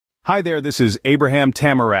Hi there, this is Abraham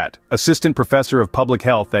Tamarat, Assistant Professor of Public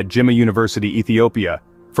Health at Jimma University, Ethiopia.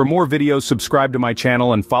 For more videos, subscribe to my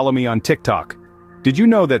channel and follow me on TikTok. Did you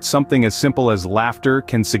know that something as simple as laughter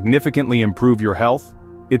can significantly improve your health?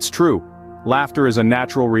 It's true. Laughter is a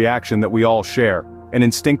natural reaction that we all share, an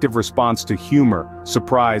instinctive response to humor,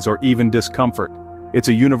 surprise, or even discomfort. It's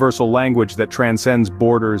a universal language that transcends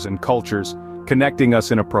borders and cultures, connecting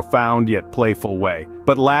us in a profound yet playful way.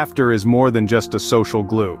 But laughter is more than just a social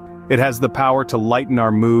glue. It has the power to lighten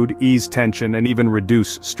our mood, ease tension, and even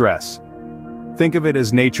reduce stress. Think of it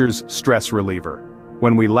as nature's stress reliever.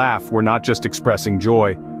 When we laugh, we're not just expressing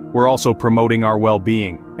joy, we're also promoting our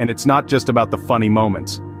well-being, and it's not just about the funny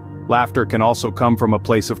moments. Laughter can also come from a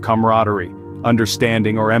place of camaraderie,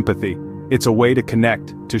 understanding, or empathy. It's a way to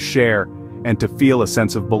connect, to share, and to feel a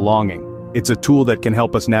sense of belonging. It's a tool that can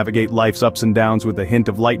help us navigate life's ups and downs with a hint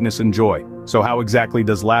of lightness and joy. So how exactly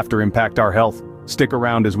does laughter impact our health? Stick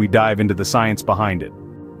around as we dive into the science behind it.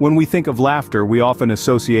 When we think of laughter, we often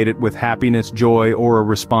associate it with happiness, joy, or a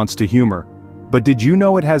response to humor. But did you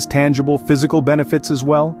know it has tangible physical benefits as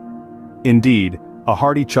well? Indeed, a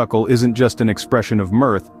hearty chuckle isn't just an expression of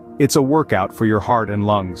mirth, it's a workout for your heart and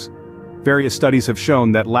lungs. Various studies have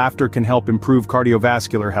shown that laughter can help improve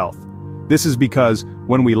cardiovascular health. This is because,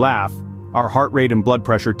 when we laugh, our heart rate and blood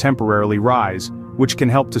pressure temporarily rise, which can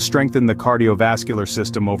help to strengthen the cardiovascular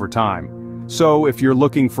system over time. So, if you're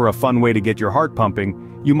looking for a fun way to get your heart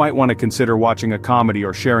pumping, you might want to consider watching a comedy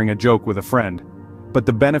or sharing a joke with a friend. But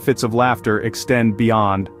the benefits of laughter extend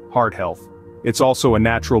beyond heart health. It's also a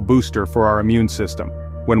natural booster for our immune system.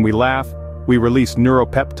 When we laugh, we release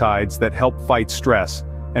neuropeptides that help fight stress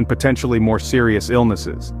and potentially more serious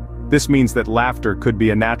illnesses. This means that laughter could be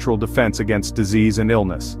a natural defense against disease and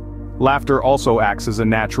illness. Laughter also acts as a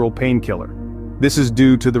natural painkiller. This is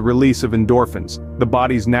due to the release of endorphins, the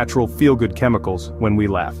body's natural feel-good chemicals, when we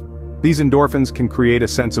laugh. These endorphins can create a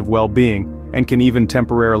sense of well-being and can even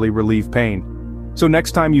temporarily relieve pain. So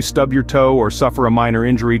next time you stub your toe or suffer a minor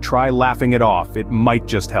injury, try laughing it off. It might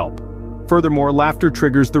just help. Furthermore, laughter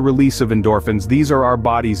triggers the release of endorphins. These are our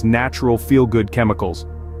body's natural feel-good chemicals.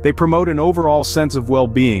 They promote an overall sense of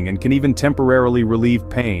well-being and can even temporarily relieve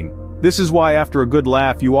pain. This is why after a good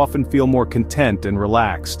laugh you often feel more content and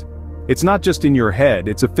relaxed. It's not just in your head,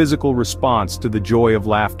 it's a physical response to the joy of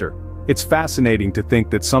laughter. It's fascinating to think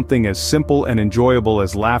that something as simple and enjoyable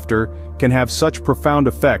as laughter can have such profound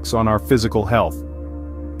effects on our physical health.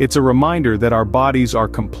 It's a reminder that our bodies are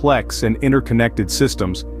complex and interconnected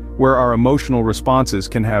systems, where our emotional responses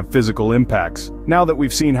can have physical impacts. Now that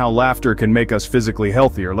we've seen how laughter can make us physically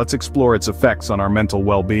healthier, let's explore its effects on our mental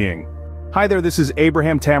well-being. Hi there, this is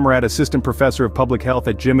Abraham Tamarat, Assistant Professor of Public Health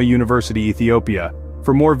at Jimma University, Ethiopia.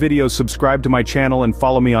 For more videos, subscribe to my channel and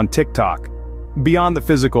follow me on TikTok. Beyond the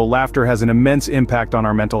physical, laughter has an immense impact on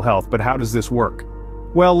our mental health, but how does this work?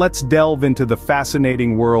 Well, let's delve into the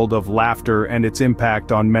fascinating world of laughter and its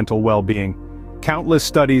impact on mental well-being. Countless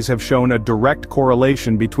studies have shown a direct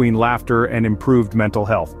correlation between laughter and improved mental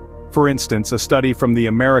health. For instance, a study from the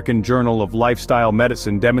American Journal of Lifestyle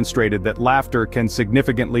Medicine demonstrated that laughter can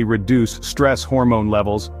significantly reduce stress hormone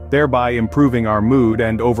levels, thereby improving our mood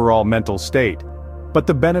and overall mental state. But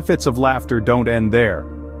the benefits of laughter don't end there.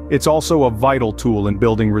 It's also a vital tool in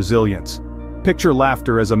building resilience. Picture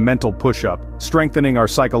laughter as a mental push-up, strengthening our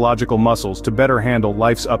psychological muscles to better handle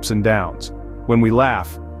life's ups and downs. When we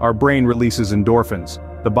laugh, our brain releases endorphins,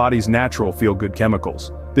 the body's natural feel-good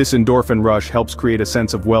chemicals. This endorphin rush helps create a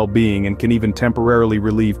sense of well-being and can even temporarily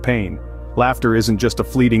relieve pain. Laughter isn't just a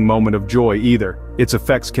fleeting moment of joy either. Its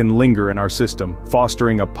effects can linger in our system,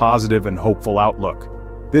 fostering a positive and hopeful outlook.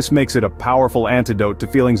 This makes it a powerful antidote to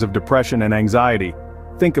feelings of depression and anxiety.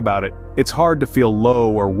 Think about it, it's hard to feel low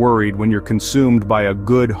or worried when you're consumed by a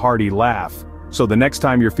good, hearty laugh. So the next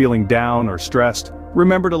time you're feeling down or stressed,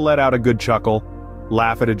 remember to let out a good chuckle,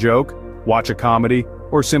 laugh at a joke, watch a comedy,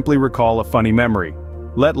 or simply recall a funny memory.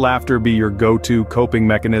 Let laughter be your go-to coping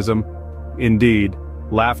mechanism. Indeed,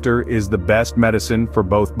 laughter is the best medicine for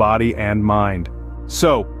both body and mind.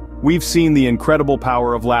 So, we've seen the incredible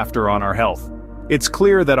power of laughter on our health. It's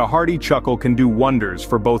clear that a hearty chuckle can do wonders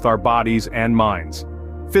for both our bodies and minds.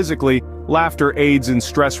 Physically, laughter aids in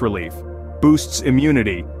stress relief, boosts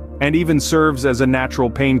immunity, and even serves as a natural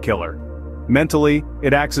painkiller. Mentally,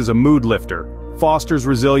 it acts as a mood lifter, fosters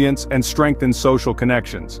resilience, and strengthens social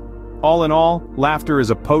connections. All in all, laughter is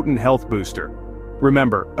a potent health booster.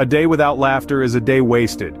 Remember, a day without laughter is a day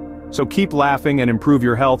wasted. So keep laughing and improve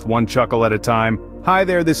your health one chuckle at a time. Hi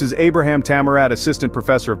there, this is Abraham Tamarat, Assistant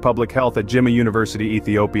Professor of Public Health at Jimma University,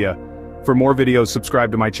 Ethiopia. For more videos,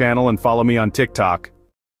 subscribe to my channel and follow me on TikTok.